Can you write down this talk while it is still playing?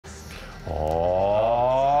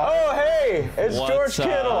Oh, hey, it's George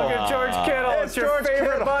Kittle. Look at George Kittle. It's your George favorite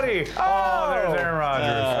Kittle. buddy. Oh, there's Aaron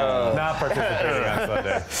Rodgers. Not participating on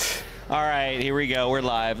Sunday. All right, here we go. We're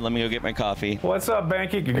live. Let me go get my coffee. What's up,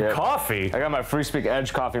 Banky? Yep. Coffee? I got my Free Speak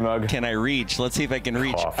Edge coffee mug. Can I reach? Let's see if I can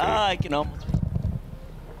reach. Coffee. I can almost.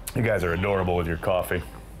 You guys are adorable with your coffee.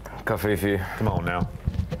 Coffee. Come on now.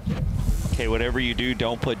 Okay, whatever you do,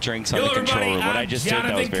 don't put drinks on the control room. What I just did,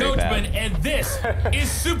 that was very Coachman, bad. and this is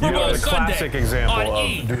Super You Bowl know, the Sunday. classic example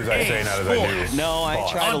on of do as I say, not as I do. No, I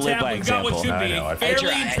try to live by example. What should be a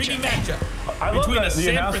fairly intriguing matchup between the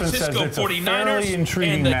San Francisco 49ers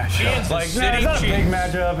and the Kansas like, City it's not a big Chiefs.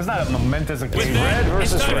 matchup. It's not a momentous occasion. Red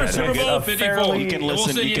versus it's time red. for Super Bowl 54. You can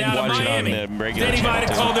listen, We'll you can down to watch it on Miami. the regular Standing by to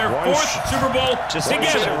channel, call their fourth Super Bowl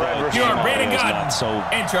together. You are Brandon Gott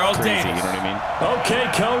and Charles crazy, Davis. you know what I mean? Okay,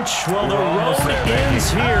 Coach. Well, the road ends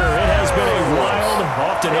here. It has been a wild,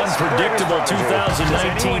 often unpredictable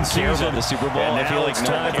 2019 season. The Super Bowl. And I feel now like it's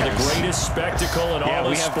time for the greatest spectacle in all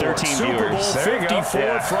we of have sports. 13 Super Bowl viewers.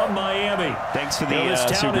 54 from Miami. Thanks for Now, the this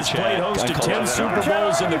town super has played chat. host to Uncle 10 Evan. Super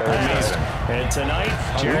Bowls in the past. And tonight,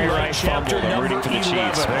 Jerry we're Rice at chapter fumbled. I'm rooting number for the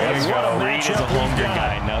 11. Chiefs. There you What a go. Reed is a matchup we've hungry got.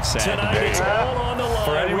 guy. Enough said. Tonight, it's all on the line.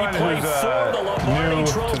 For anyone we play who's for the Lombardi new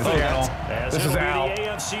to Trophy. the channel, As this is it'll be Al. the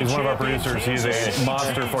AFC He's one of our champion producers. He's a Kansas City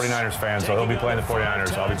monster Chiefs. 49ers fan, so he'll be playing the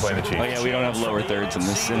 49ers. I'll be playing the Chiefs. Oh yeah, we don't have lower thirds in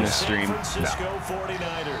this stream. Francisco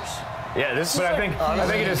 49ers. Yeah, this is But I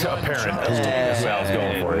think it is apparent who Al's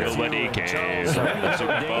going for. Nobody cares.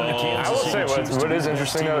 I will say what is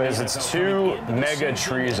interesting though is it's two mega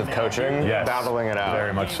trees of coaching battling it out.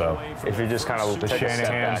 Very much so. If you just kind of The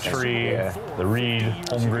Shanahan tree, the Reed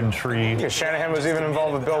Holmgren tree. Yeah, Shanahan was even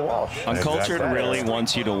involved with Bill Walsh. Uncultured Exactly. really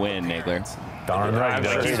wants you to win, Nagler. Darn right. I'm he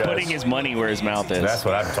sure does. he He's does. putting his money where his mouth is. That's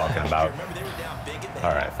what I'm talking about.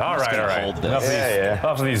 All right. hold this.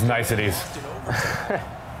 Enough of these niceties.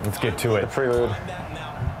 Let's get to it. Prelude.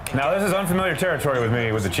 Now, this is unfamiliar territory with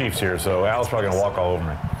me with the Chiefs here, so Al's probably going to walk all over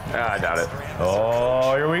me. I doubt it.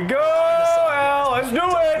 Oh, here we go, Al. Let's do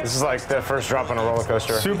it. This is like the first drop on a roller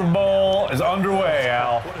coaster. Super Bowl is underway,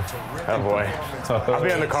 Al. Oh boy. I'll be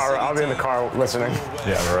in the car. I'll be in the car listening.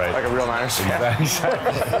 Yeah, right. Like a real Niners fan.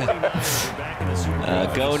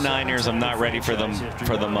 Go Niners! I'm not ready for them.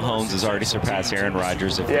 For the Mahomes has already surpassed Aaron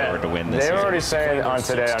Rodgers if they were to win this They were year. already saying on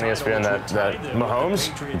today on ESPN that Mahomes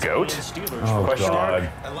GOAT? Oh, Question God.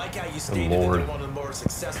 mark? I like how you Good stated Lord. they're one of the more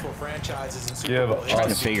successful franchises in Super Give Bowl. Trying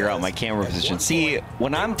to us figure out my camera position. See,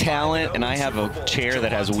 when I'm talent and I have a chair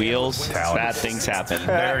that has wheels, Talent. bad things happen.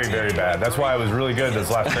 very, very bad. That's why I was really good this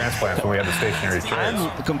last transplant when we had the stationary chairs.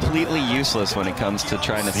 I'm completely useless when it comes to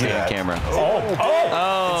trying to stay on camera.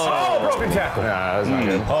 Oh, broken tackle. Nah, that's not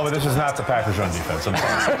good. Oh, but this is not the Packers run defense. I'm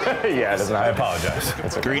sorry. Yeah, it does I not. apologize.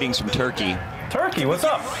 Greetings from Turkey. Turkey, what's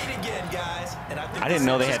up? I didn't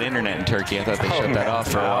know they had internet in Turkey. I thought they shut that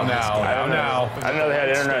off for a while. Now. I didn't know they had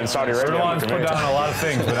internet in Saudi Arabia. Erdogan's put down a lot of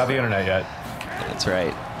things, but not the internet yet. That's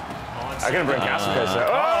right. I can bring Casper.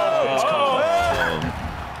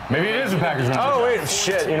 Maybe it is the Packers run Oh, wait,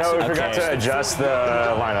 shit. You know, we forgot to adjust the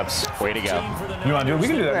lineups. Way to go. You want to do it? We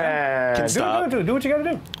can do that. Can stop. Do what you got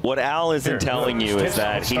to do. What Al isn't telling you is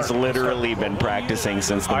that he's literally been practicing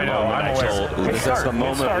since the moment I told. This is the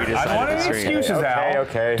moment we I don't want decided to any stream. excuses, Al.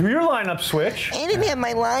 Okay. Do your lineup switch. I didn't have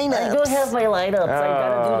my lineups. I don't have my lineups. I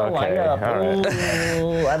gotta do the okay. lineup.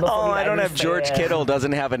 All right. Ooh, I'm a Oh, I don't 49ers have George fan. Kittle.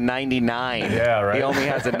 Doesn't have a 99. Yeah, right. He only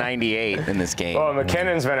has a 98 in this game. Well,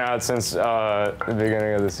 McKinnon's been out since the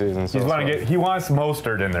beginning of the season. So He wants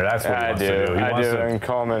Mostert in there. That's what he I wants do. to do. He I wants do. to, And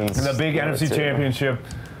Coleman's. in the big NFC Championship,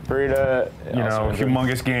 Breida.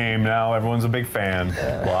 humongous game. Now everyone's a big fan.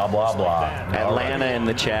 Blah, blah, blah. Atlanta in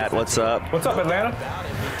the chat. What's up? What's up, Atlanta?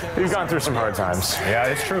 We've gone through some hard times. Yeah,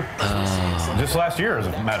 it's true. Just last year, as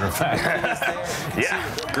a matter of fact. Yeah.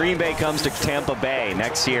 Green Bay comes to Tampa Bay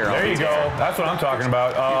next year. There you go. That's what I'm talking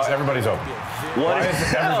about. Everybody's open. Why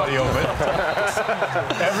is everybody open?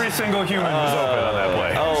 Every single human was open on that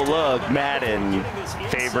play. Oh, look, Madden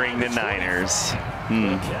favoring the Niners.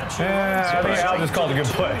 Yeah, I think Al just called a good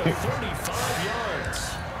play.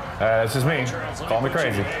 This is me. Call me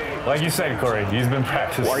crazy. Like you said, Corey, he's been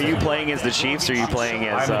practicing. Are you playing as the Chiefs or are you playing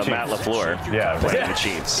as I'm the Matt Chiefs. LaFleur? Yeah, Playing right. the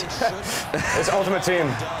Chiefs. It's Ultimate Team.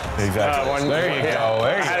 Exactly. There you go.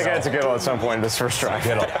 There I had to you get go. it to Kittle at some point this first try.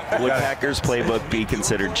 Would Packers playbook be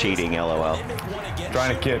considered cheating? LOL.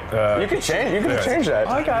 Trying to get. You can change. You can change that.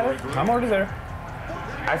 I got it. I'm already there.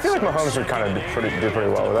 I feel like Mahomes would kind of do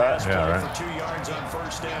pretty well with that. Yeah,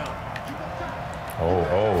 right.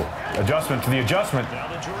 Oh. Adjustment to the adjustment.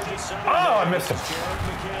 Oh, I missed him.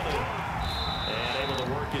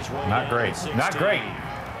 Not great. Not great.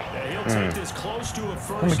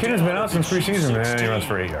 Well, McKinnon's been out since preseason, man. He runs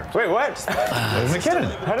for 8 yards. Wait, what? There's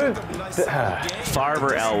McKinnon. How did... Favre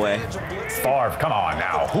or Elway? Favre, come on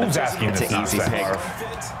now. Who's asking this It's an easy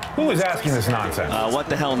nonsense? pick. Who is asking this nonsense? What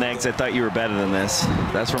the hell, Negs? I thought you were better than this.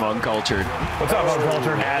 That's from Uncultured. What's up,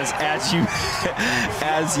 Uncultured? As you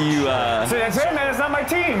See, that's it, man. It's not my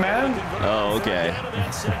team, man. Oh, okay.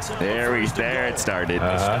 There it started.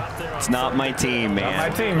 It's not my team, man. Not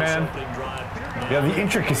my team, man. You have the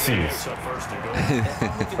intricacies.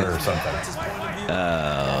 Or something.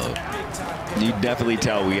 You definitely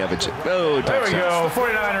tell we have a touchdown. There we go.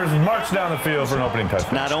 49ers march down the field for an opening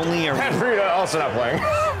touchdown. Not only are And Rita also not playing.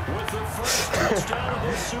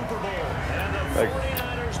 Like,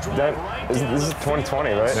 this is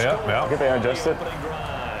 2020, right? Yeah. Get they adjusted?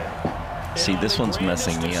 See, this one's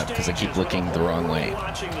messing me up because I keep looking the wrong way.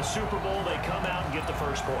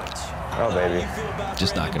 Oh, baby.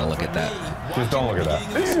 Just not going to look at that. Just don't look at that.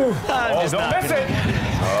 Don't miss it.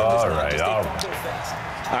 All right.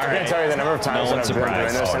 I can't tell you the number of times that I've been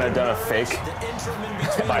doing this and I've done a fake.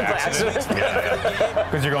 By accident? Yeah.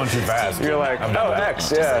 Because you're going too fast. You're like, oh,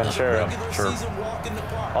 X. Yeah, sure. Yeah, sure.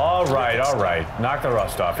 All right. Knock the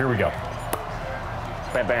rust off. Here we go.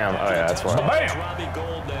 Bam, bam. Oh, yeah, that's why. Bam!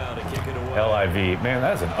 LIV. Man,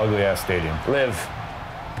 that's an ugly-ass stadium. Live.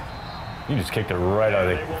 You just kicked it right out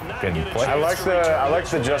of the play. I like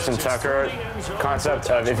the Justin Tucker concept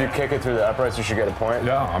of if you kick it through the uprights, you should get a point.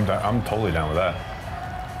 Yeah, I'm totally down with that.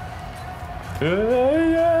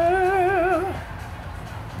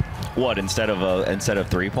 What, instead of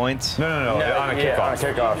 3 points? No. On a kickoff. On a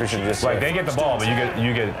kickoff, you should just like they get the ball, but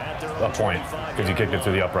you get a point because you kicked it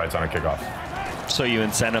through the uprights on a kickoff. So you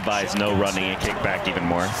incentivize no running and kickback even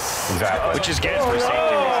more. Exactly. Which is good for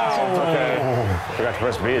safety reasons. Okay. Forgot to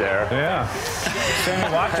press B there. Yeah.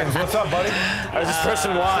 Sammy Watkins, what's up, buddy? I was just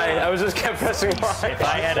pressing Y. I was just kept pressing Y. If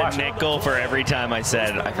I had a nickel for every time I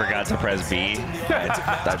said I forgot to press B,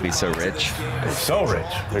 that'd be so rich. So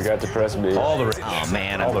rich. Forgot to press B. All the rich. Oh,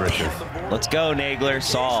 man. All the riches. Let's go, Nagler.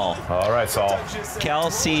 Saul. All right, Saul.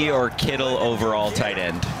 Kelsey or Kittle overall tight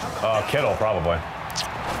end? Kittle, probably.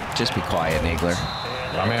 Just be quiet, Nagler.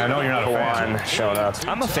 I mean, I know you're not a fan. Showing up.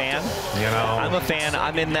 I'm a fan. You know. I'm a fan.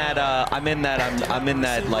 I'm in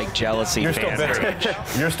that like jealousy. You're still bitter.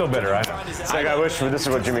 You're still bitter, right? It's like I wish this is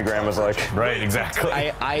what Jimmy Graham was like. Right, exactly.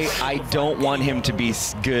 I don't want him to be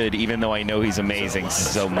good, even though I know he's amazing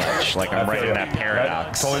so much. Like I'm right in that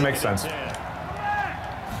paradox. That totally makes sense.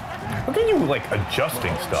 Look at you, like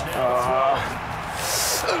adjusting stuff.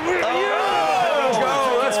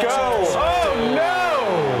 Let's go. Oh no!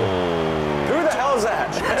 Who the hell is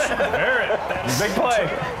that? Barrett, big play.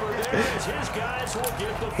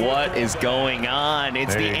 What is going on?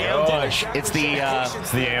 It's the ambush. It's the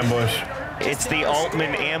ambush. It's the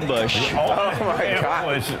Altman ambush. Oh my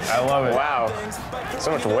God! I love it. Wow,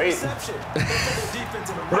 so much weight.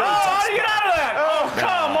 Oh, get out of that! Oh,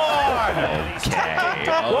 come on! Okay.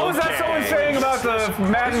 What was that someone saying about the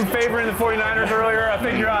Madden favoring the 49ers earlier? I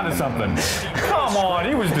think you're onto something. Come on,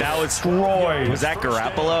 he was destroyed. Was that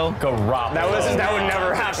Garoppolo? Garoppolo. That would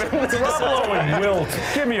never happen. Garoppolo and Wilt.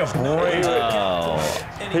 Give me a break. Oh.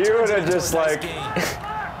 He would have just like.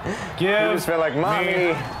 Give been like,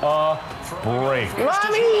 mommy. a break.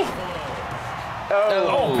 Mommy.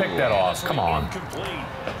 Oh, pick that off. Come on.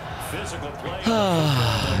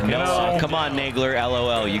 No, come on, Nagler.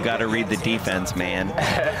 LOL. You got to read the defense, man.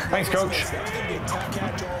 Thanks, Coach.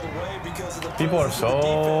 People are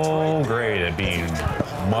so great at being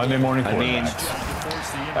Monday morning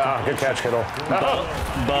quarterbacks. Good catch, Kittle.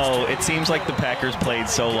 Bo, it seems like the Packers played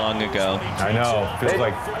so long ago. I know. Feels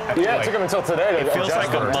like it took him until today. It feels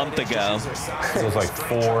like a month ago. Feels like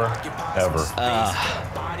forever.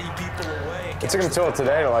 It took him until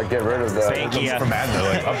today to like get rid of the. For Madden,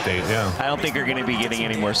 like update. Yeah. I don't think we're going to be getting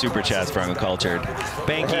any more super chats from Uncultured.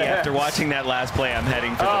 Banky, after watching that last play, I'm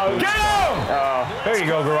heading for the Boone's. Get him! There you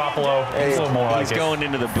go, Garoppolo. He's a little more like He's going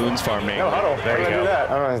into the Boone's farm, Nagler. No huddle. There you go. Do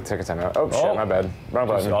that. I don't have to take a timeout. Oh shit, my bad. Wrong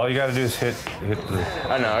button. All you got to do is hit the.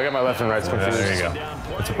 I know. I got my left and right confused. There you go.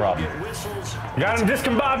 That's a problem. You got him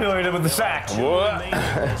discombobulated with the sack. What?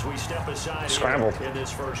 Scrambled.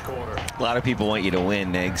 A lot of people want you to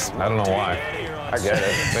win, Nigs. I don't know why. I get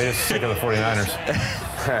it. They're just sick of the 49ers.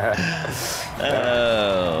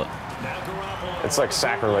 Oh. It's like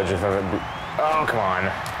sacrilege if I. Oh come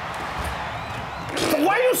on.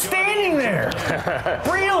 Why are you standing there?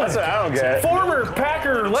 Breeland. That's what I don't get. Former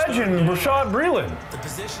Packer legend Rashad Breeland.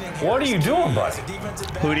 What are you doing, buddy?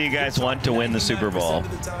 Who do you guys want to win the Super Bowl?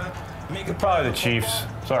 Probably the Chiefs.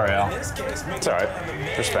 Sorry, Al. It's all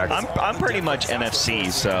right. Respect. I'm pretty much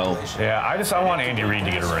NFC, so. Yeah, I want Andy Reid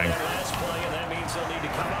to get a ring.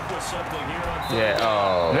 Yeah.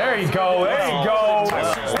 Oh. There you go. There you go.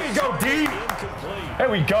 There you go, D. There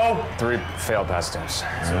we go. 3 failed pass attempts.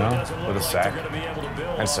 Yeah, with a sack.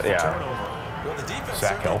 And so, yeah.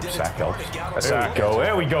 Sack helps. Sack helps. There we go.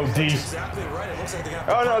 There we go, D.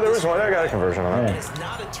 Oh no, there was one. I got a conversion on that.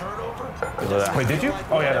 Wait, did you?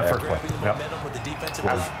 Oh yeah, that first play. Yep.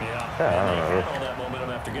 Yeah, I don't know.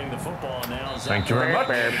 Thank you very much.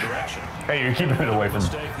 Hey, you're keeping it away from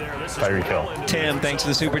Tyreek Hill. Tim, thanks for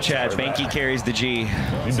the super chat. Banky carries the G.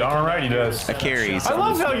 You darn right he does. A carries. I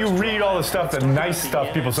love how you read all the stuff, the nice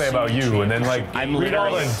stuff people say about you, and then like read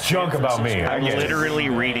all the junk about me. I'm literally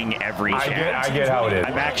reading every chat. I get how it is.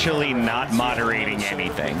 I'm actually not moderating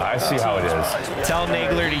anything. I see how it is. Tell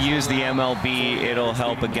Nagler to use the MLB. It'll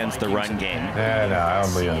help against the run game. Yeah, no, I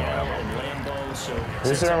don't believe in that.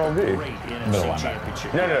 Who's their MLB? Middle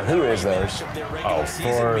linebacker. No, who is theirs? Oh,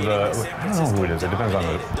 for the... I don't know who it is. It depends on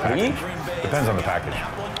the package. Depends on the package.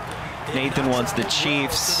 Nathan wants the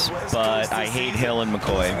Chiefs, but I hate Hill and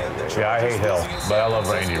McCoy. Yeah, I hate Hill, but I love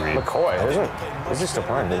Randy Reed. McCoy, is he still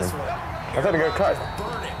playing, dude? I thought he got cut.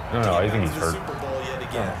 No, I think he's hurt.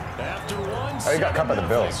 Oh, he got cut by the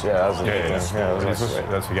Bills. Yeah, that was the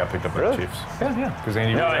that's who got picked up by the Chiefs. Yeah. Because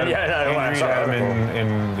Andy Reid had him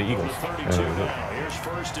in the Eagles. Here's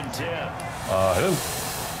 1st and 10. Hello.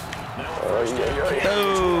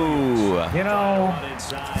 Oh. You know,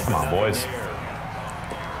 come on, boys.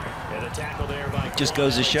 Just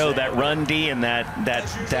goes to show that run D and that.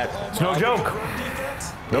 It's no joke.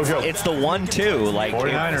 No joke. It's the 1-2. Like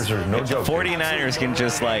 49ers are no joke. 49ers can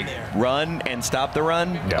just like run and stop the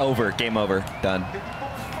run. Yeah. Over. Game over. Done.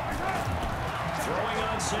 Throwing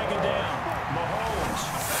on 2nd down. Mahomes.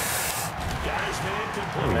 Got his man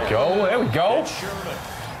complete. There we go. There we go.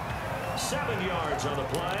 7 yards on the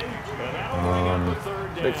play. And now on the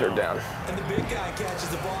 3rd down. Big 3rd down. And the big guy catches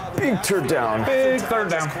the ball. Big 3rd down. Big 3rd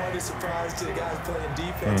down. It's quite a surprise to the guys playing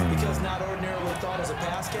defense because not ordinarily thought as a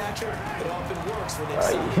pass catcher, it often works when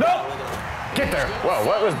it's No! Get there. Whoa,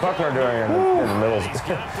 what was Buckner doing in the middle?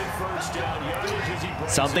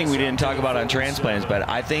 Something we didn't talk about on transplants, but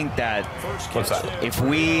I think that What's that? if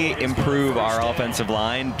we improve our offensive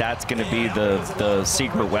line, that's going to be the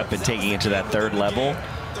secret weapon taking it to that 3rd level.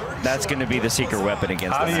 That's going to be the secret weapon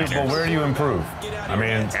against the Niners. Well, where do you improve? I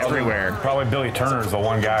mean, everywhere. Probably Billy Turner's the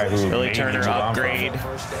one guy who Billy Turner upgrade.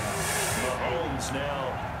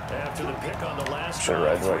 Should have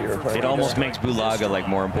read what you were putting. It almost makes Bulaga like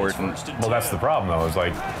more important. Well, that's the problem though. Is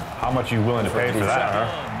like, how much are you willing to pay for that? Huh?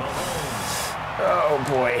 Oh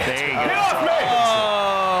boy! There you go. Get off me!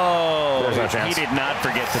 Oh! There's no chance. He did not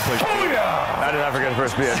forget to push B. Oh yeah! I did not forget the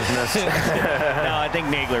first B. I just missed. No, I think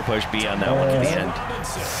Nagler pushed B on that one to the end.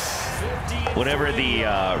 Whatever the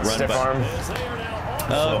run Stiff button.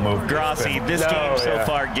 Slow move. Grossi, this game so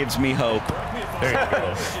far gives me hope. There you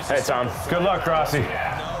go. Hey Tom. Good luck, Grossi.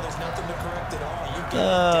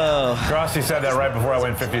 Oh. Grossi said that right before I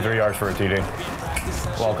went 53 yards for a TD.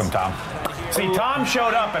 Welcome, Tom. See, Tom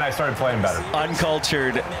showed up and I started playing better.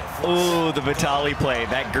 Uncultured. Ooh, the Vitali play.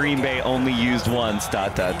 That Green Bay only used once. ...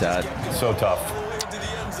 So tough.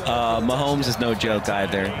 Mahomes is no joke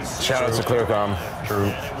either. Shout out to Clearcom.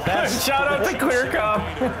 True. Shout out to Clearcom.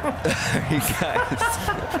 You guys.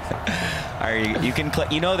 You can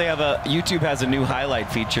click. You know they have YouTube has a new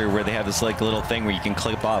highlight feature where they have this like little thing where you can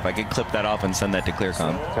clip off. I could clip that off and send that to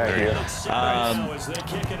Clearcom. Thank you.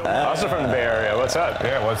 Also from the Bay Area. What's up?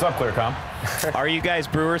 Yeah, what's up, Clearcom? Are you guys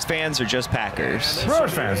Brewers fans or just Packers?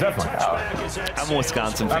 Brewers fans, definitely. I'm a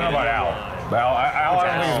Wisconsin fan. I don't know about Al. Al,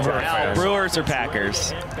 I don't think he's a Brewers fan. Brewers or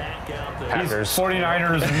Packers? Packers.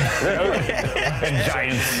 49ers and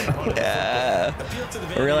Giants.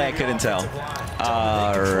 Really, I couldn't tell.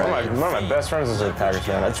 One of my best friends is a Packers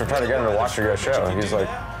fan. I tried to get him to watch your guys' show, and he's like,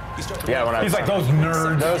 yeah, when I. He's like those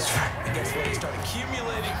nerds.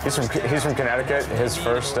 He's from Connecticut. His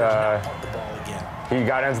first, he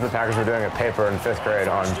got into the Packers for doing a paper in 5th grade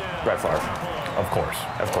on Brett Favre. Of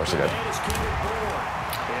course He did.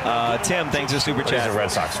 Tim, thanks for super chat. He's a Red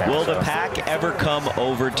Sox fan. Will the Pack ever come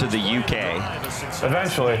over to the UK?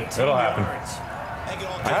 Eventually, it'll happen.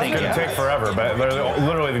 I think It's going to take forever, but they're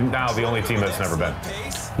literally now the only team that's never been.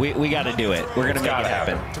 We got to do it. We're going to make it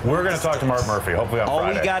happen. We're going to talk to Mark Murphy, hopefully on All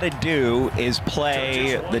Friday. we got to do is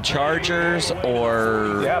play the Chargers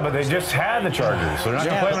or... Yeah, but they just had the Chargers, so they're not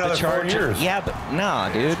going to play them another 4 years. Yeah, but nah,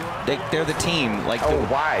 dude. They're the team. Like,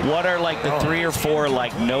 why? What are like the 3 or 4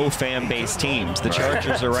 like no fan base teams? The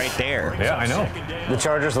Chargers are right there. Yeah, I know. The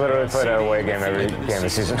Chargers literally played an away game every game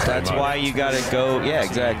this season. That's why you got to go. Yeah,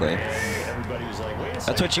 exactly.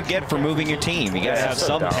 That's what you get for moving your team. You got to have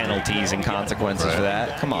some penalties and consequences for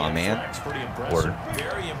that. Come on, man. Word.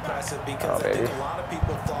 Very impressive because I think a lot of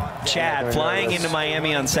people thought. Chad, flying into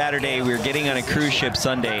Miami on Saturday, we were getting on a cruise ship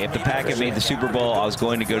Sunday. If the Pack had made the Super Bowl, I was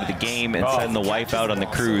going to go to the game and send the wife out on the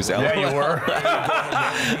cruise. Yeah, you were.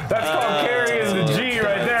 That's called carrying the G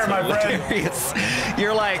right there, my friend.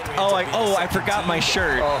 You're like, oh, I forgot my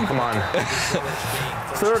shirt. Oh, come on.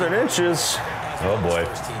 3rd and inches. Oh, boy.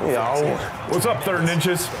 Yo. What's up, 3rd and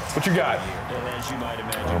inches? What you got?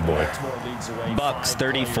 Oh, boy. Bucks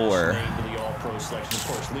 34.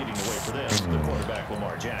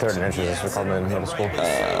 3rd and inches. That's what we called them in middle school.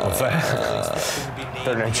 What's that?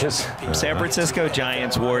 3rd and inches. San Francisco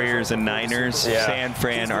Giants, Warriors, and Niners. Yeah. San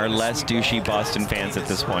Fran are less douchey Boston fans at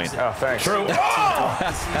this point. Oh, thanks. True.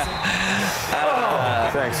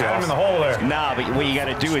 Thanks, Got him in the hole there. Nah, but what you got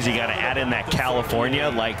to do is you got to add in that California.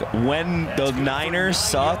 Like, when the Niners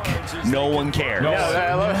suck, no one cares. Literally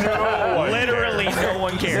no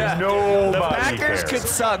one cares. Nobody The Packers could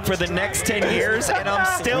suck for the next 10 years, and I'm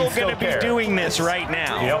still going to be doing this right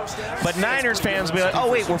now. Yep. But Niners fans will be like,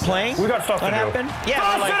 oh, wait, we're playing? We got stuff to What do. happened?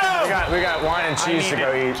 Yeah, like, We got wine and cheese to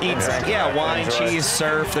go eat. Yeah, wine, cheese,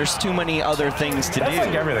 surf. There's too many other things to That's do.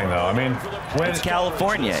 like everything, though. I mean, when It's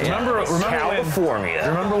California. Yeah. remember California.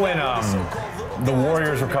 Remember when the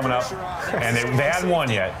Warriors were coming up, and they hadn't won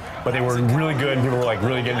yet, but they were really good, and people were like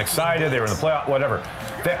really getting excited. They were in the playoff, whatever.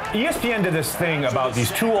 ESPN did this thing about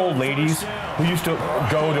these 2 old ladies who used to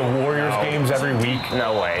go to Warriors games every week.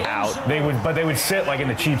 No way. They would sit like in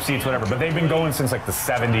the cheap seats, whatever. But they've been going since like the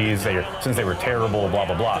 70s. Since they were terrible, blah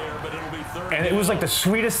blah blah. And it was like the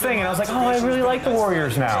sweetest thing. And I was like, oh, I really like the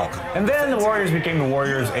Warriors now. And then the Warriors became the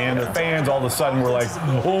Warriors, and their fans all of a sudden were like,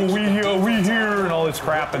 oh, we here, and all this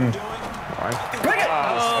crap. And pick it!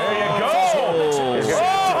 There you go!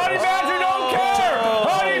 Oh, Honey Badger don't care!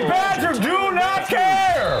 Honey Badger do not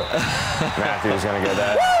care! Matthew's going to get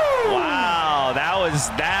that. Wow, that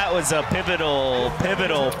was a pivotal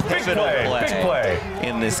Big play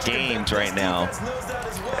in this game right now.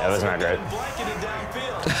 That was not great.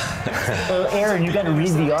 Aaron, you got to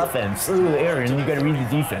read the offense. Aaron, you got to read the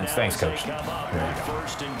defense. Thanks, Coach.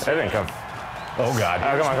 That didn't come. Oh, God.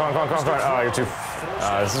 Oh, come on. Oh, you're too...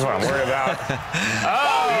 this is what I'm worried about.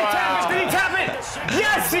 Did he tap it?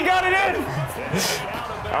 Yes, he got it in!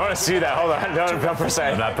 I want to see that. Hold on. Don't press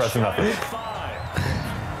that. I'm not pressing nothing.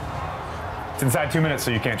 It's inside 2 minutes,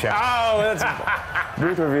 so you can't chat. Oh, that's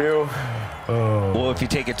booth review. Well, if you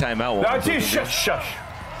take a timeout, No, geez, shush.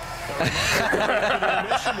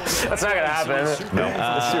 That's not gonna happen. No.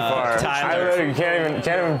 It's too far. Tyler. You can't even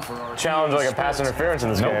challenge like a pass interference in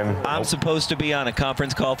this game. I'm supposed to be on a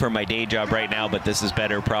conference call for my day job right now, but this is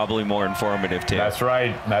better, probably more informative too. That's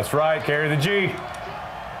right. Carry the G.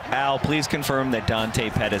 Al, please confirm that Dante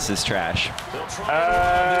Pettis is trash.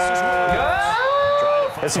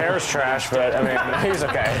 His hair is trash, but I mean, he's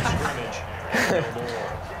okay.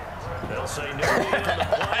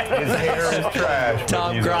 His hair is trash.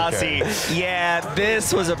 Tom Grossi, okay. yeah,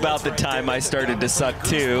 this was about the time I started to suck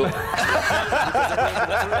too.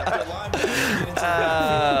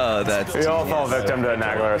 Oh, that's. We all fall victim to a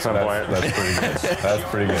Nagler at some point. That's pretty good. That's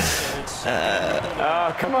pretty good.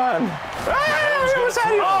 Oh, come on.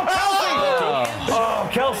 Oh,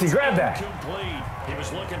 Kelsey, grab that.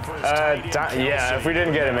 Yeah, if we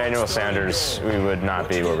didn't get Emmanuel Sanders, we would not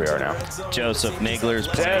be where we are now. Joseph Nagler's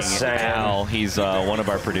playing Al. He's one of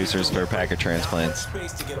our producers for Packer Transplants.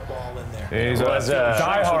 He's a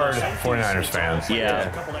diehard 49ers fan. Yeah.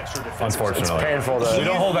 Unfortunately. It's painful to... We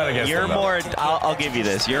don't hold that against You're them, more, I'll give you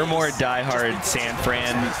this. You're more diehard San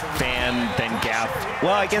Fran fan than Gaff.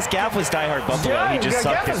 Well, I guess Gaff was diehard Buffalo. Yeah, he just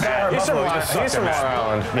sucked at Madden. He's from Long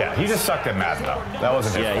Island. Yeah, he just sucked at Madden, though. That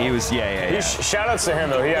wasn't his fault. He was, yeah. Shout outs to him,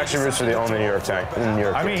 though. He actually roots for the only New York team.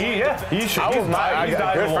 I mean, he should. A good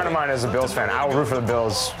friend of mine is a Bills fan. I will root for the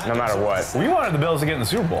Bills no matter what. We wanted the Bills to get in the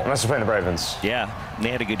Super Bowl. Unless they're playing the Ravens. Yeah, and they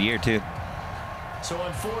had a good year, too. So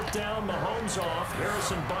on 4th down, Mahomes off.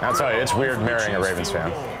 Harrison Butker. I'll tell you, it's weird marrying a Ravens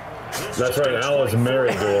fan. That's right. Al is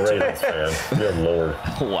married to a Ravens fan. Good Lord.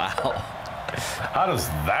 Wow. How does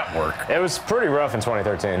that work? It was pretty rough in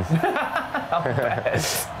 2013.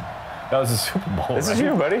 That was a Super Bowl. This is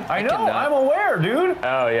you, buddy. I know. I'm aware, dude.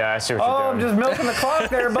 Oh, yeah, I see what you're doing. I'm just milking the clock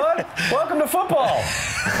there, bud. Welcome to football.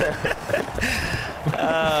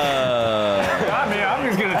 I mean, I'm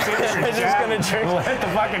just going to sit here and chat and let the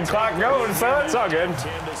fucking clock go, son. It's all good.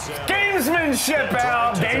 Gamesmanship,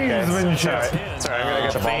 Al. Gamesmanship. It's all right. I'm going to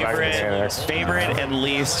get the ball back in the Favorite and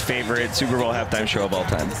least favorite Super Bowl halftime show of all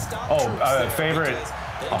time. Oh, favorite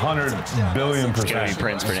 100 billion percent. It's gonna be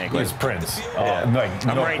Prince for Nagler. It's Prince. I'm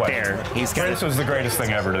no right question. there. Prince was the greatest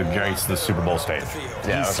thing ever to grace the Super Bowl stage.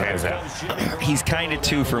 Yeah, he's kind of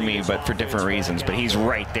 2 for me, but for different reasons. But he's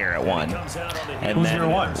right there at 1. And who's then your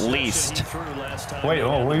 1? Least. Wait,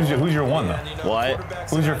 who's your 1 though? What?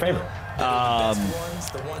 Who's your favorite?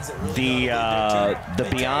 The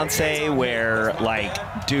Beyonce where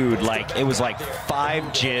dude, it was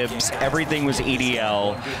 5 jibs, everything was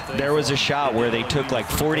EDL. There was a shot where they took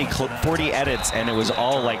 40 edits and it was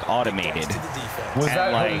all automated. Was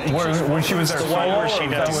that when she was there solo, where she or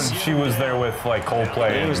was that when she was there with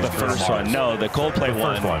Coldplay? It was the first one. No, the Coldplay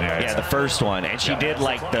one. The first one, yeah. The first one, and she did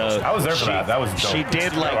the. I was there for that. That was dope. She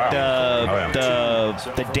did the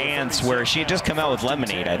dance where she had just come out with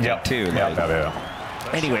Lemonade, I think, too.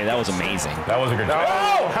 Anyway, that was amazing. That was a good show.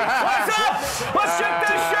 Oh! What's up? Let's check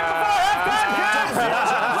this shit before halftime, kids!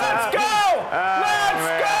 Let's go!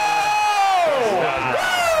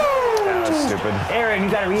 That was stupid. Aaron,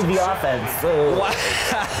 you gotta read the offense. Wow.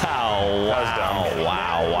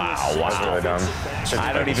 That was really dumb.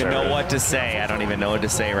 I don't even know what to say. I don't even know what to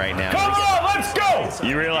say right now. Come on, let's go!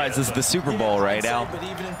 You realize this is the Super Bowl, right, Al?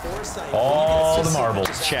 All the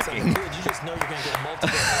marbles. Checking. You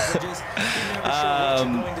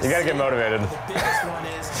gotta get motivated.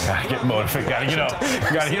 Gotta get motivated. Gotta get up.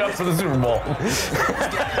 Gotta get up for the Super Bowl.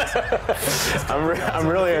 I'm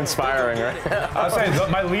really inspiring, right? I'll say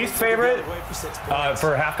my least favorite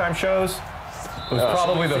for halftime shows was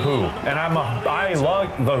probably The Who. And I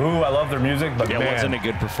love The Who. I love their music, but man, it wasn't a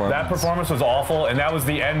good performance. That performance was awful, and that was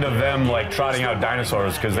the end of them trotting out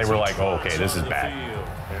dinosaurs because they were like, oh, okay, this is bad.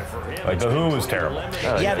 The Who was terrible.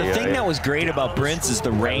 Yeah, the thing that was great about Prince is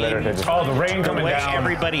the rain. Oh, the rain coming way down.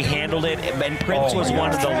 Everybody handled it, and Prince was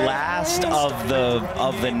one of the last of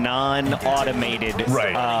the non-automated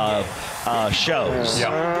shows.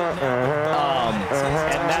 Yeah.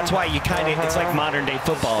 And that's why you it's like modern day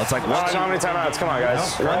football. It's like once how many timeouts? Come on,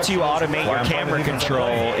 guys. Once you automate your camera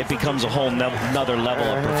control, it becomes a whole another level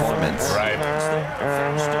of performance. Right.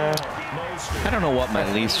 I don't know what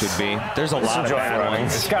my least would be. There's a lot of bad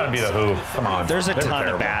ones. It's got to be The Who. Come on. There's a ton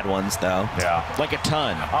of bad ones, though. Yeah. Like a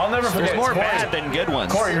ton. I'll never forget. There's more bad than good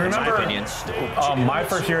ones. Corey, you remember in my opinion. My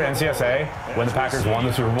first year at NCSA, when the Packers won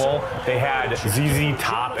the Super Bowl, they had ZZ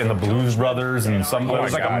Top and the Blues Brothers, and it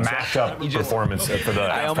was like a mashup performance for the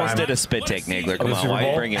I almost did a spit take, Nagler. Come on, why are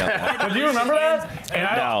you bringing it up? But do you remember that? And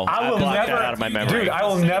No, I will blocked never, that out of my memory. Dude, I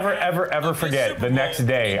will never, ever forget the next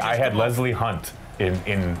day I had Leslie Hunt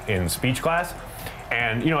in speech class.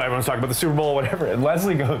 And, everyone's talking about the Super Bowl or whatever. And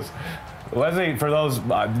Leslie, for those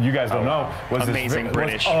you guys don't know, was amazing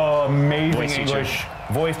British. Amazing voice English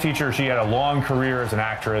voice teacher. She had a long career as an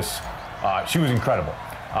actress. She was incredible.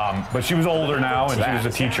 But she was older now, and she was a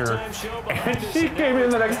teacher. And she came in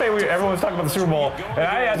the next day. Everyone was talking about the Super Bowl. And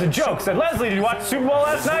I, as a joke, said, Leslie, did you watch the Super Bowl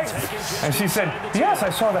last night? And she said, yes, I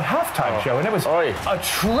saw the halftime show, and it was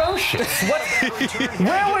atrocious.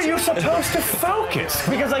 Where were you supposed to focus?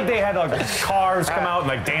 Because they had cars come out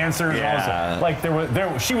and dancers and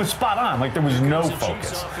all this. She was spot on. There was no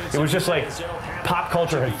focus. It was just pop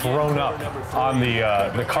culture had thrown up on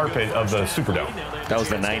the carpet of the Superdome. That was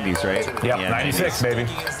the 90s, right? Yep, yeah, 96, baby.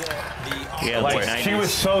 Yeah, she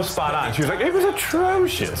was so spot on. She was it was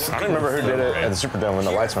atrocious. I don't remember who did it at the Superdome when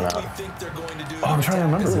the lights went out. Oh, I'm trying to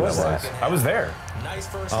remember who that was. I was there.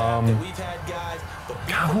 God,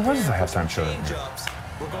 who was the halftime show?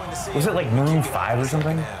 Was it Maroon 5 or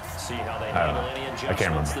something? I don't know. I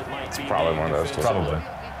can't remember. It's probably one of those two. Probably.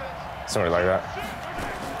 Somebody like that.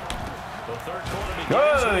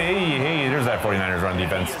 Oh, hey, there's that 49ers run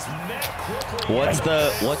defense. What's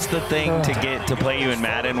the thing to get to play you in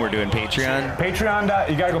Madden? We're doing Patreon.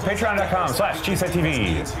 You gotta go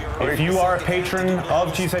patreon.com/CHTV. If you are a patron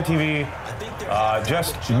of CHTV,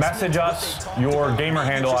 just message us your gamer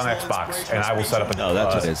handle on Xbox, and I will set up a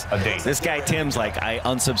date. This guy Tim's I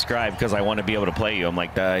unsubscribe because I want to be able to play you. I'm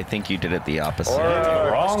I think you did it the opposite.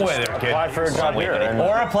 Wrong way there, kid. Apply for a job here.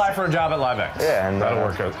 Or apply for a job at LiveX. Yeah, and that'll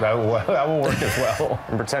work. That will work as well.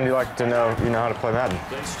 And pretend you know how to play Madden.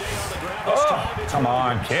 Oh, come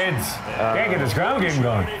on, kids. Can't get this ground game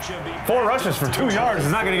going. 4 rushes for 2 yards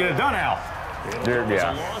is not going to get it done, Al. Dude,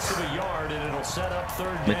 yeah.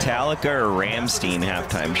 Metallica or Rammstein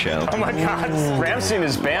halftime show. Oh my God, Rammstein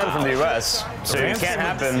is banned from the U.S., so it can't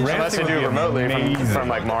happen unless they do it remotely from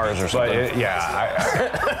Mars or something.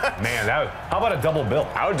 Man, how about a double bill?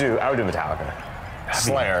 I would do Metallica.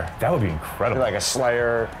 Slayer. That would be incredible. Like a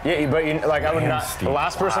Slayer. Yeah, but like I would not. The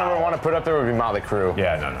last person I would want to put up there would be Motley Crue.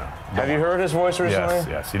 Yeah, no. Have you heard his voice recently?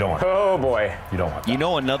 Yes. You don't want. Oh boy. You don't want that. You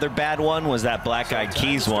know, another bad one was that Black Eyed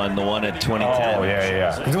Keys one, the one at 2010. Oh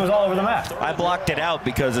yeah. Because it was all over the map. I blocked it out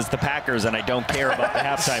because it's the Packers and I don't care about the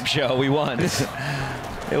halftime show. We won.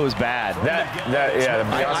 It was bad. The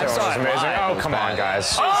Beyonce one was amazing. Oh, come on,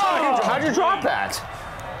 guys. Oh, how'd you drop that?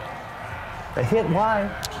 I hit Y.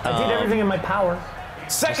 I did everything in my power.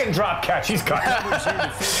 Second drop catch. He's cut.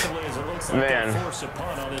 Man.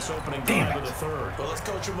 Damn it.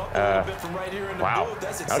 Wow.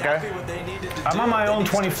 Okay. I'm on my own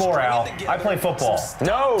 24, Al. I play football.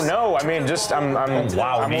 No. I mean, just I'm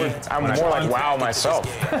wow. I'm more like wow myself.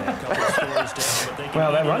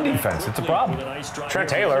 Well, that run defense, it's a problem. Trent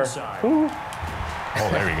Taylor. Oh,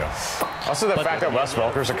 there you go. Also, the fact that Wes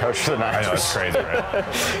Welker's a coach for the Niners. I know, it's crazy, right?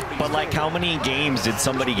 But like, how many games did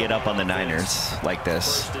somebody get up on the Niners like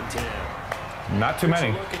this? Not too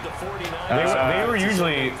many. They were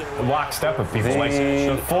usually lockstep with people. Like they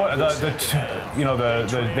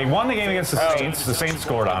won the game against the Saints. The Saints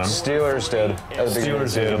scored on them. Steelers did.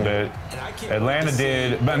 Steelers did a bit. Atlanta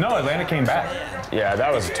did, but no, Atlanta came back. Yeah,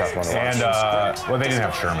 that was a tough one to watch. And well, they didn't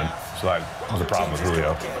have Sherman, so that was a problem with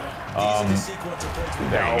Julio.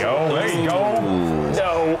 There you go.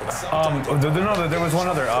 No. There was one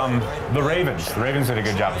other. The Ravens. The Ravens did a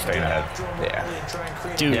good job of staying ahead. Yeah.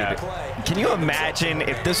 Dude, can you imagine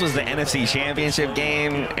if this was the NFC Championship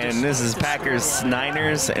game and this is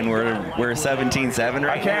Packers-Niners and we're 17-7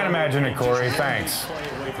 right I can't imagine it, Corey. Thanks.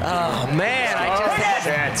 Oh, man. I just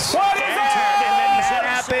had it. What is it? And then that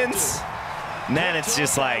happens. And then it's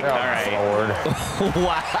just like, all right.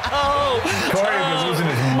 Wow. Corey was losing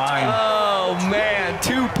his mind. Oh, man.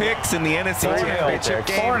 2 picks in the NFC Championship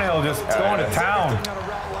game. Thornhill just going to town.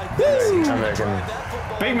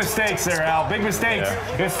 Big mistakes there, Al. Big mistakes.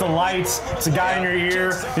 Yeah. It's the lights. It's a guy in your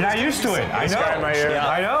ear. You're not used to it. I know. Guy in my ear. Yeah.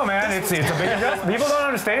 I know, man. It's a big adjustment. People don't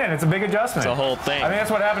understand. It's a big adjustment. It's a whole thing. I mean,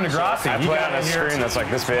 that's what happened to Grossi. I play on a screen that's like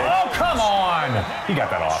this big. Oh, come on. You got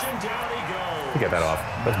that off. You get that off.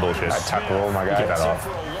 That's bullshit. Tuck rule, my guy. Get that off.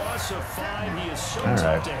 All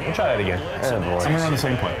right. We'll try that again. I'm going to run the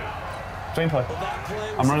same play. Same play.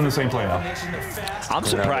 I'm running the same play now. I'm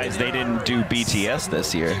surprised they didn't do BTS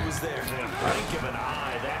this year.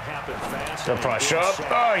 They'll probably show up.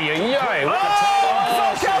 Oh, yeah.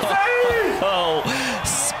 Oh,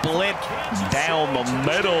 split down the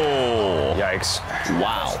middle. Yikes.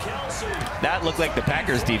 Wow. That looked like the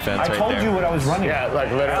Packers defense right there. I told you what I was running. Yeah, like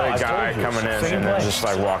literally a guy coming in and then just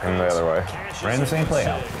like walking the other way. Ran the same play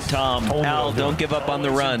out. Tom, Al, don't give up on the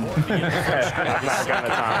run. I'm not gonna,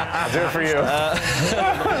 Tom. I'll do it for you.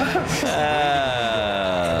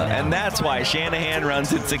 And that's why Shanahan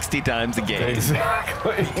runs it 60 times a game.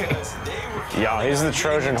 Exactly. Yeah, he's the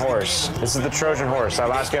Trojan horse. This is the Trojan horse. That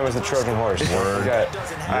last game was the Trojan horse. Okay.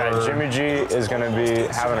 All right, Jimmy G is going to be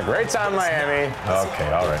having a great time in Miami.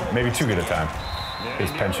 Okay, all right. Maybe 2 good at a time.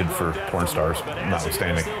 His penchant for porn stars,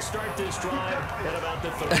 notwithstanding.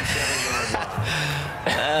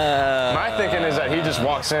 My thinking is that he just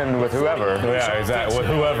walks in with whoever. Yeah, exactly. With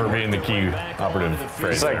whoever being the key operative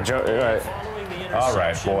phrase. It's like, right. All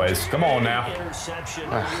right, boys. Come on now.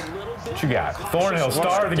 What you got? Thornhill,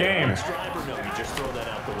 star of the game.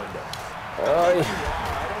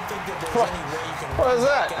 What is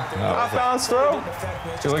that? Off balance throw?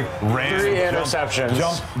 Like 3 interceptions.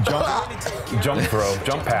 Jump throw,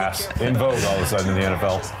 jump pass. In vogue all of a sudden in the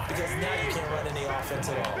NFL.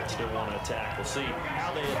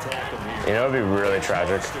 You know, it'd be really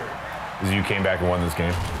tragic. Is you came back and won this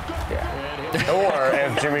game? Yeah. Or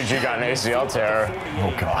if Jimmy G got an ACL tear.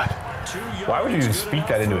 Oh, God. Why would you even speak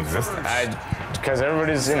that into existence? Because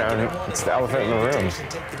everybody's, it's the elephant in the room.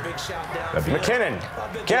 McKinnon,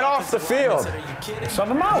 get off the field. Sub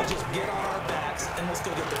him out.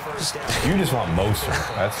 You just want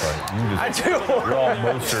Mostert. That's right. I do. You're all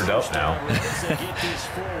Mostered up now.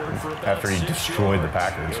 After he destroyed the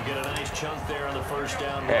Packers.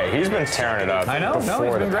 Hey, he's been tearing it up. I know. No,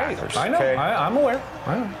 he's been great. Packers. I know. Okay? I'm aware.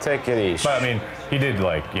 I know. Take it easy. But I mean, he did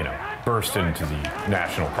burst into the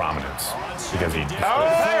national prominence because he.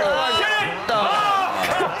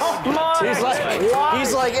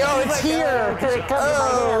 He's like, oh, it's here. Could it come to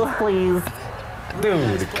my hands, please?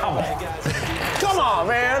 Dude, come on. Come on,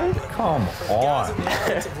 man. Come on.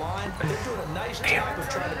 Damn it.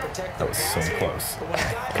 That was so close.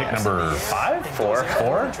 Pick number 5? 4?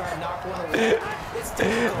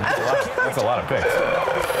 That's a lot of picks.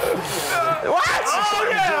 What? Oh,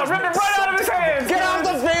 yeah. Rip it right out of his hands. Get off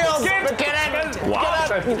the field. Get wow.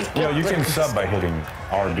 You can sub by hitting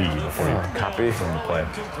RB before you copy from the play.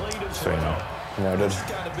 So you know. Noted.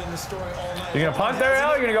 You gonna punt there,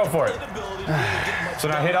 Al? Or you gonna go for it? So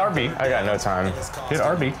now hit RB. I got no time. Hit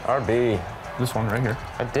RB. RB. This one right here.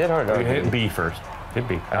 I did hard RB. Hit B first. Hit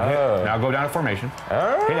B. Now go down to formation.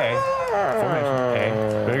 Hit A. Formation.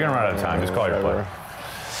 A. But you're gonna run out of time. Just call your play.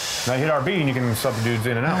 Now hit RB and you can sub the dudes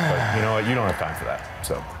in and out. But you know what? You don't have time for that.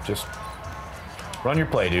 So just run your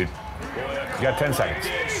play, dude. You got 10 seconds.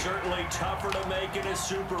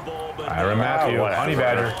 Ira Matthew, Honey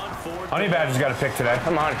Badger. Honey Badger's got a pick today.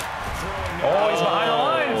 Come on. Oh, he's behind the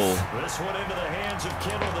lines.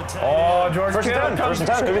 Oh, George First and 10. First and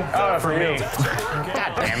 10, baby. Oh, for me.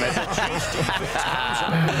 God damn it.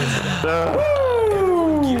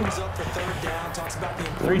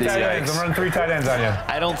 Three tight ends. I'm running 3 tight ends on you.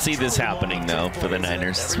 I don't see this happening, though, for the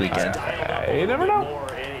Niners this weekend. You never know.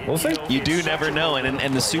 We'll see. You do never know.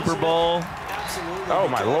 And the Super Bowl. Oh,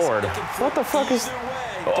 my Lord. What the fuck is...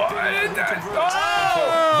 Oh, what's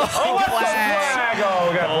the flag? Oh,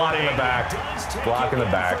 we got a block in the back. Block in the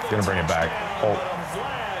back. Gonna bring it back. Oh.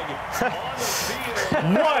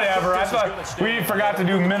 Whatever. I thought we forgot to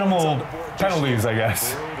do minimal penalties, I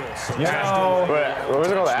guess. You know. What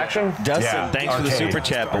was it called? Action? Dustin, thanks for the super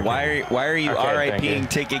chat. But why are you RIPing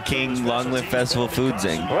Ticket King Long Live Festival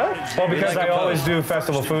Foodsing? What? Well, because I always do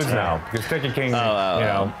festival foods now. Because Ticket King, you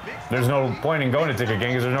know, there's no point in going to Ticket King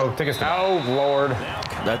because there's no tickets. Oh Lord.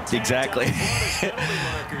 That's exactly.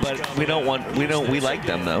 But we like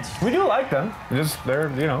them though. We do like them. Just they're,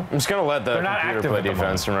 you know. I'm just gonna let the computer play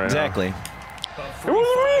defense from right exactly. now.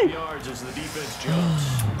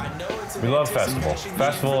 We love Festival.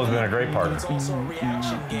 Festival has been a great partner.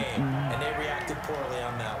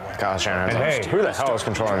 Gosh, Shannon. And hey, who the hell is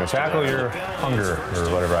controlling this? Tackle your hunger, or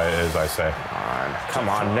whatever it is I say. Come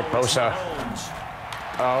on, Nick Bosa.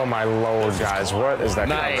 Oh my Lord, guys, what is that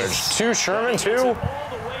coverage? 2 Sherman, 2?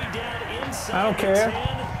 I don't care.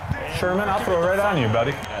 Sherman, I'll throw right on you,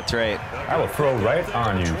 buddy. That's right. I will throw right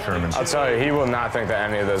on you, Sherman. I'll tell you, he will not think that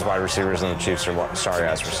any of those wide receivers in the Chiefs are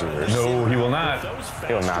sorry-ass receivers. No, he will not.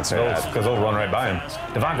 He will not say that. Because they'll run right by him.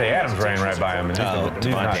 Devontae Adams ran right by him. And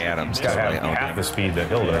Devontae Adams. He's got half the speed that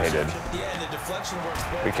Hill does. He did.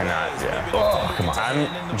 We cannot, Oh, come on.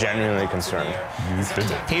 I'm genuinely concerned. You should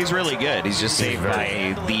be. He's really good. He's just saved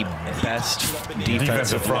by the best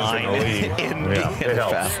defensive line in the NFL. It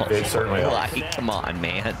helps. It certainly helps. Like, come on,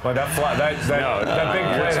 man. But that big play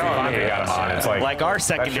that Devontae got him on, it's like our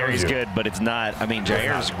secondary is good, but it's not. I mean,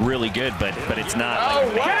 Jair's really good, but it's not.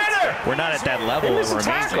 Like, we're not at that level where we're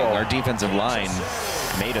amazing. Our defensive line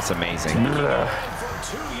made us amazing.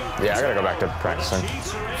 Yeah, I gotta go back to practicing.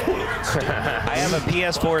 I have a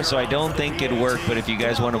PS4, so I don't think it'd work, but if you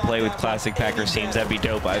guys want to play with classic Packers teams, that'd be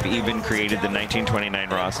dope. I've even created the 1929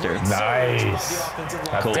 roster. Nice.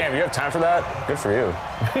 Cool. Damn, you have time for that? Good for you.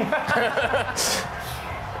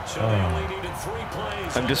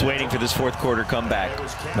 I'm just waiting for this fourth quarter comeback.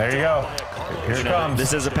 There you go. Here it comes.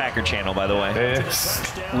 This is a Packer channel, by the way.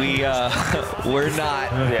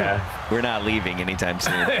 We're not leaving anytime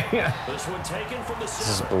soon. This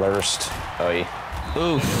is blurst. Oy.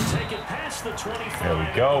 Oof. There we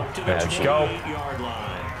go. Let's go.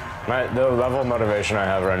 The level of motivation I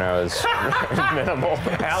have right now is minimal.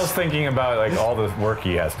 Al's thinking about like all the work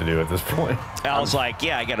he has to do at this point. Al's like,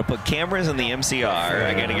 yeah, I got to put cameras in the MCR.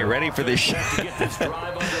 I got to get ready for this shit.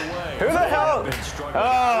 Who the hell?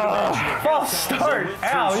 Oh, false start.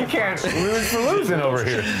 Al, you can't lose for losing over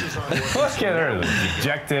here. Look at her,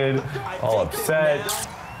 dejected, all upset.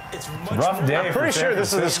 Rough day. I'm pretty sure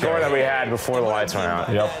this is the score that we had before the lights went out.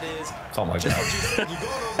 Yep. Something like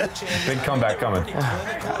that. Big comeback coming.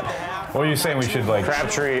 What are you saying we should like?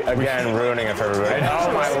 Crabtree again ruining it for everybody.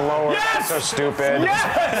 Oh my Lord, yes! That's so stupid.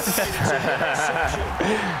 Yes!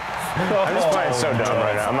 I'm just playing so dumb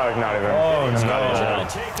right now. I'm not even. Oh no!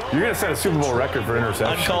 You're gonna set a Super Bowl record for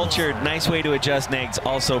interception. Uncultured, nice way to adjust negs.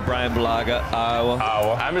 Also, Brian Balaga, Iowa.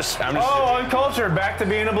 I'm just. Oh, uncultured, back to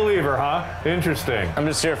being a believer, huh? Interesting. I'm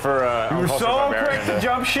just here for. You were so quick to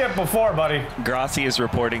jump ship before, buddy. Grassi is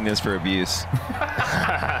reporting this for abuse.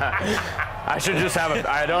 I should just have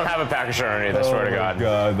I don't have a Packer shirt underneath. I swear to God. Oh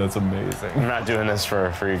God, that's amazing. I'm not doing this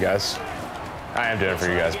for you guys. I am doing it for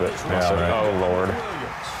you guys, but yeah, right. Oh Lord.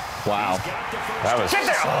 Wow. That was. Get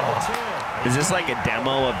there! Oh. Is this like a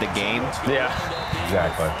demo of the game? Yeah.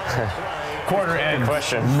 Exactly. Quarter end.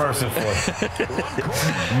 Question. Mercifully.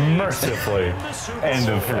 Mercifully. End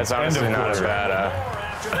of. That's honestly not as bad.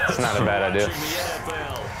 It's not a bad idea.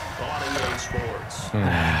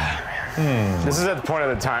 This is at the point of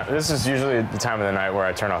the time. This is usually the time of the night where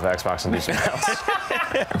I turn off the Xbox and do something else.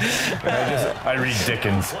 I read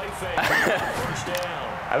Dickens.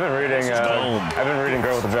 I've been reading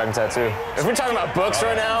Girl with the Dragon Tattoo. If we're talking about books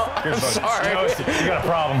right now, I'm sorry. You got a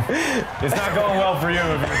problem. It's not going well for you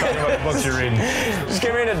if you're talking about the books you're reading. Just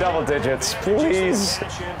get me into double digits, please.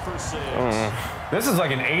 This is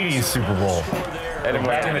like an 80s Super Bowl.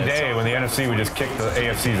 Back in the day when the NFC would just kick the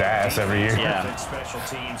AFC's ass every year. Yeah.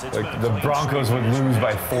 Like the Broncos would lose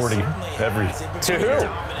by 40 every. To who?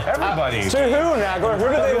 Everybody. To who now? Who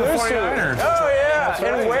did they lose to? 49ers. Oh, yeah.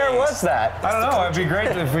 And where was that? I don't know. It'd be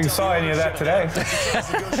great if we saw any of that today.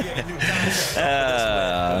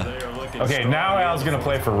 Okay, now Al's going to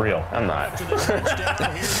play for real. I'm not.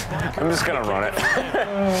 I'm just going to run it.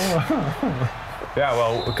 Yeah,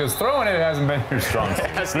 well, because throwing it hasn't been your strong suit.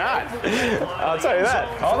 It's not. I'll tell you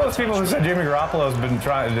that. All those people who said Jimmy Garoppolo's been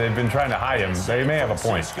trying to hide him, they may have a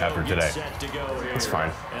point after today. It's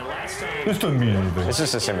fine. This doesn't mean anything. It's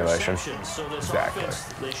just a simulation. Exactly.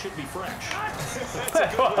 They should be fresh.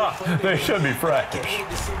 They should be fresh.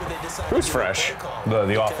 Who's fresh?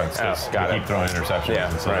 The offense. Oh, got it. Keep throwing interceptions.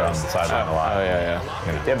 Yeah, and so they're on the sideline a lot. Oh,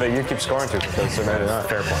 yeah. Yeah, but you keep scoring too quickly, so maybe not.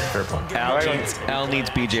 Fair point. Al needs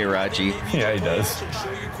BJ Raji. Yeah, he does.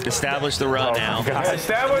 Establish the run now.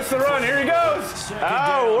 Establish the run. Here he goes.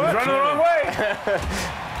 Oh, he's running the wrong way.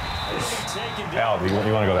 Al, do you want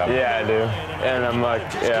to go that way? Yeah, I do. And I'm like,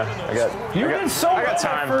 yeah, I got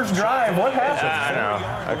time. First drive. What happened? I know.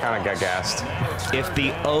 I kind of got gassed. If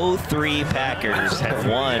the 0-3 Packers had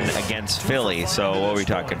won against Philly, so what are we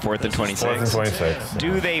talking? 4th and 26. 4th and 26.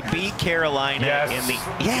 Do they beat Carolina in the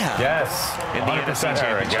Yes. in the NFC 100%.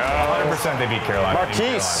 Championship? 100% they beat Carolina.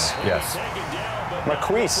 Marquise. Yes.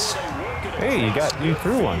 Marquise. Hey, you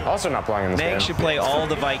threw one. Also not playing in this game. Neg should play all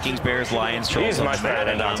the Vikings, Bears, Lions, Trolls on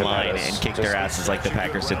Madden online and kick their asses like the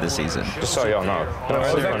Packers did this season. Just so y'all know. What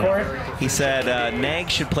was that, Corey? He said Neg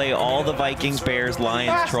should play all the Vikings, Bears,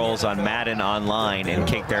 Lions, Trolls on Madden online and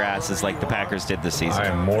kick their asses like the Packers did this season. I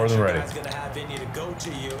am more than ready.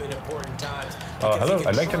 Hello.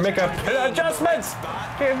 I'd like to make adjustments.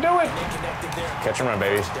 Can't do it. Catch and run,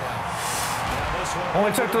 baby.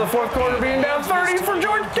 Only took to the fourth quarter being down 30 for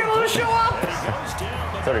George Kittle to show up.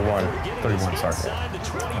 31. 31, sorry.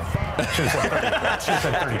 Should have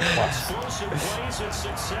said 30 plus.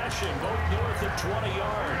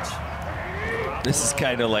 This is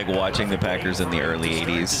kind of like watching the Packers in the early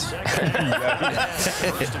 80s.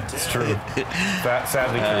 It's true.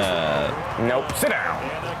 Sadly true. Nope. Sit down.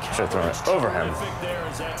 Should have thrown it over him.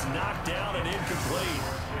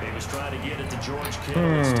 He was trying to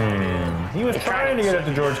get it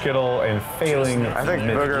to George Kittle and failing. I think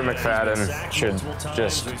Booger McFadden should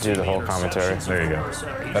just do the whole commentary. There you go.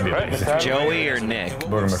 That'd be amazing. Joey or Nick?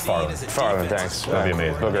 Booger McFarland. McFarland, thanks. That'd be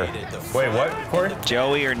amazing. Booger. Wait, what, Corey?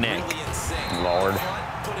 Joey or Nick? Lord.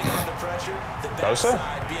 Bosa?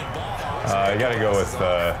 You gotta go with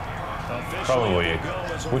probably.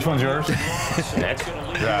 Which one's yours? Nick.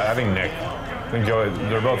 Yeah, I think Nick. I think Joey.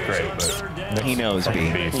 They're both great, but he knows. He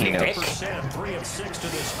knows.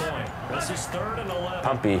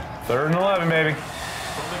 Pumpy. 3rd and 11, baby.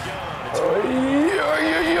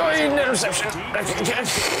 Interception.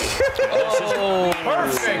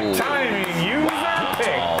 Perfect timing. Use that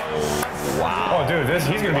pick. Wow. Oh, dude,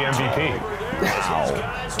 he's gonna be MVP.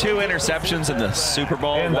 Wow. 2 interceptions in the Super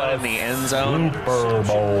Bowl, one in the end zone. Super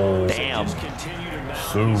Bowl. Damn.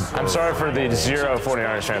 I'm sorry for the 0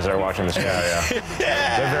 49ers fans that are watching this game. Yeah.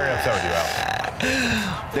 They're very upset with you,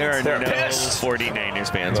 Al. There are no pissed. 49ers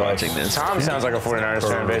fans watching this. Tom sounds like a 49ers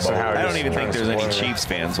fan based on how he I don't even think there's any Chiefs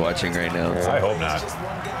fans watching right now. I hope not.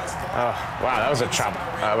 Wow, that was a chop.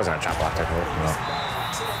 That wasn't a chop block technically. No.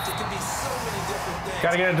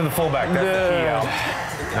 Gotta get it to the fullback. That's the key, Al.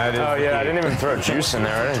 Oh, yeah, I didn't even throw Juice in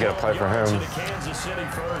there. I didn't get a play for him.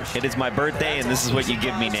 It is my birthday, and this is what you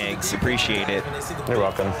give me, Nags. Appreciate it. You're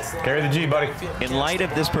welcome. Carry the G, buddy. In light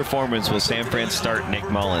of this performance, will San Fran start Nick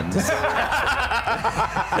Mullins?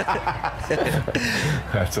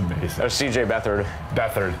 That's amazing. There's CJ Beathard.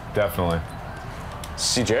 Beathard, definitely.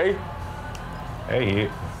 CJ? Hey,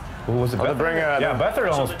 who was it? Yeah,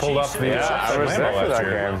 Beathard almost pulled up the. Yeah, I was there for that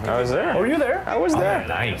game. I was there. Oh, were you there? I was there. Oh,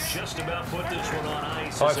 nice.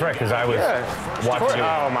 Oh, that's right, because I was watching it.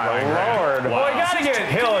 Oh, my Lord. Well, I got to get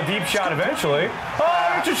Hill a deep shot eventually.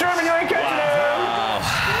 Oh, Richard Sherman, you ain't catching it.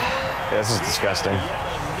 Yeah, this is disgusting.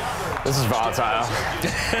 This is volatile.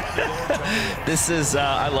 This is,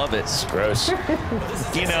 I love it. It's gross.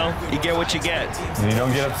 You know, you get what you get. You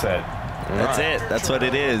don't get upset. That's it. That's what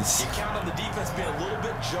it is.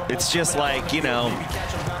 It's just like, you know,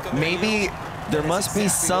 maybe there must be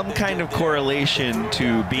some kind of correlation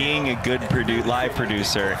to being a good live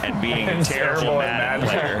producer and being a terrible Madden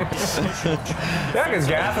player. Yeah, because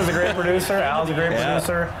Gaff is a great producer, Al's a great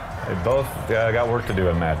producer. They both got work to do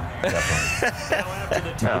in Madden,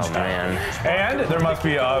 definitely. Oh, man. And there must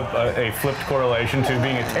be a flipped correlation to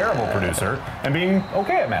being a terrible producer and being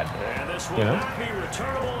okay at Madden. You know?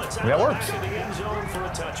 That works.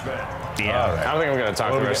 Yeah. Right. I don't think I'm going to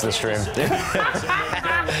talk the rest of the stream. What do you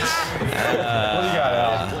got,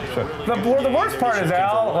 Al? The worst part is,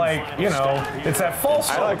 Al, like, you know, it's that false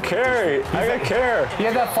hope. I got Carey. He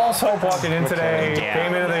had that false hope walking in today,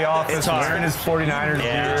 came into the office wearing his 49ers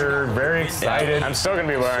gear, very excited. I'm still going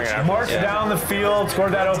to be wearing it. Marched down the field,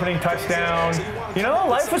 scored that opening touchdown. You know,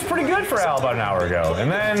 life was pretty good for Al about an hour ago,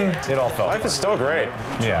 and then it all fell. Life is still great.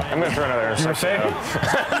 Yeah. I'm going to throw another interception. You were saying?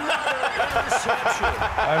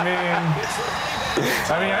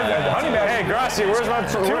 Hey, Grossi, where's my...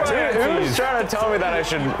 Who's trying to tell me that I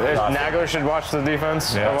should... Nagler should watch the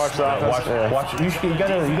defense? Yeah. Watch the offense? You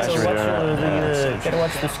gotta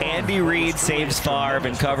watch the score. Andy Reid saves Favre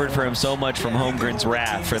and covered for him so much from Holmgren's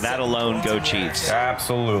wrath. For that alone, go Chiefs.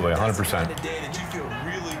 Absolutely, 100%.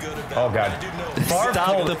 Oh, God.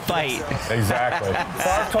 Stop the fight. Exactly.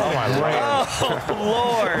 Favre told my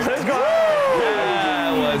Lord.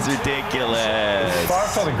 That was ridiculous. Favre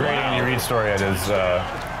told a great Andy Reid story at his...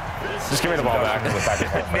 Just give me the ball back.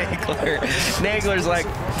 Nagler's like,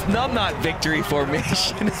 no, I'm not victory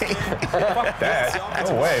formation. Fuck that.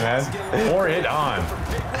 No way, man. Pour it on.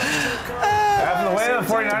 After the way the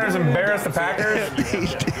 49ers embarrassed the Packers,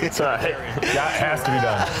 It's all right. that has to be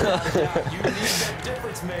done.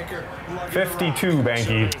 52,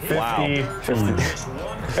 Banky. 52. Wow.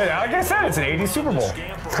 Hey, like I said, it's an 80s Super Bowl.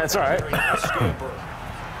 That's all right.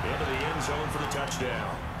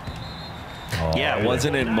 Yeah,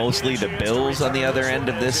 wasn't it mostly the Bills on the other end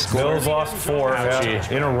of this score? Bills lost 4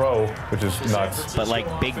 in a row, which is nuts. But like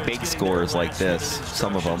big scores like this,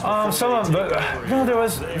 some of them. Some of them, no,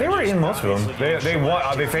 they were in most of them. They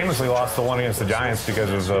won. They famously lost the one against the Giants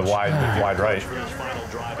because it was a wide right.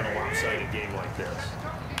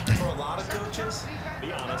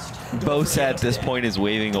 Bosa at this point is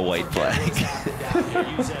waving a white flag.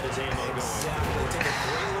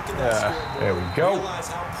 There we go.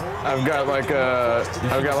 I've got like a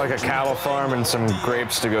cattle farm and some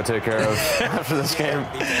grapes to go take care of after this game.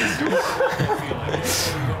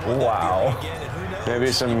 Wow.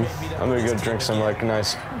 Maybe I'm gonna go drink some like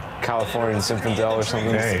nice Californian Zinfandel or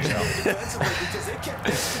something. Hey.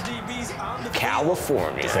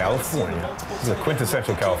 California. This is a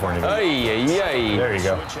quintessential California. There you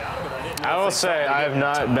go. I will say I have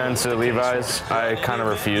not been to Levi's. I kind of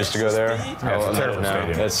refuse to go there. Yeah, it's a terrible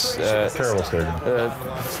stadium. It's terrible stadium.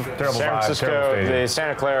 Terrible San vibe, Francisco, terrible stadium. the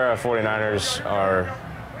Santa Clara 49ers are.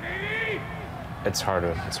 It's hard to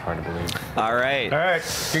believe. All right.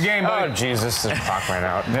 Good game, buddy. Oh Jesus, the clock ran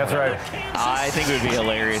out. That's right. I think it would be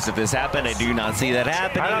hilarious if this happened. I do not see that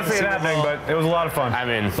happening. I don't see it happening, but it was a lot of fun. I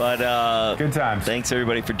mean, But good times. thanks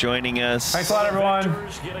everybody for joining us. Thanks a lot, everyone.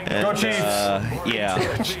 And, Go Chiefs. Yeah.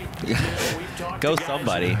 Go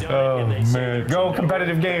somebody. Oh man. Go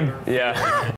competitive game. yeah.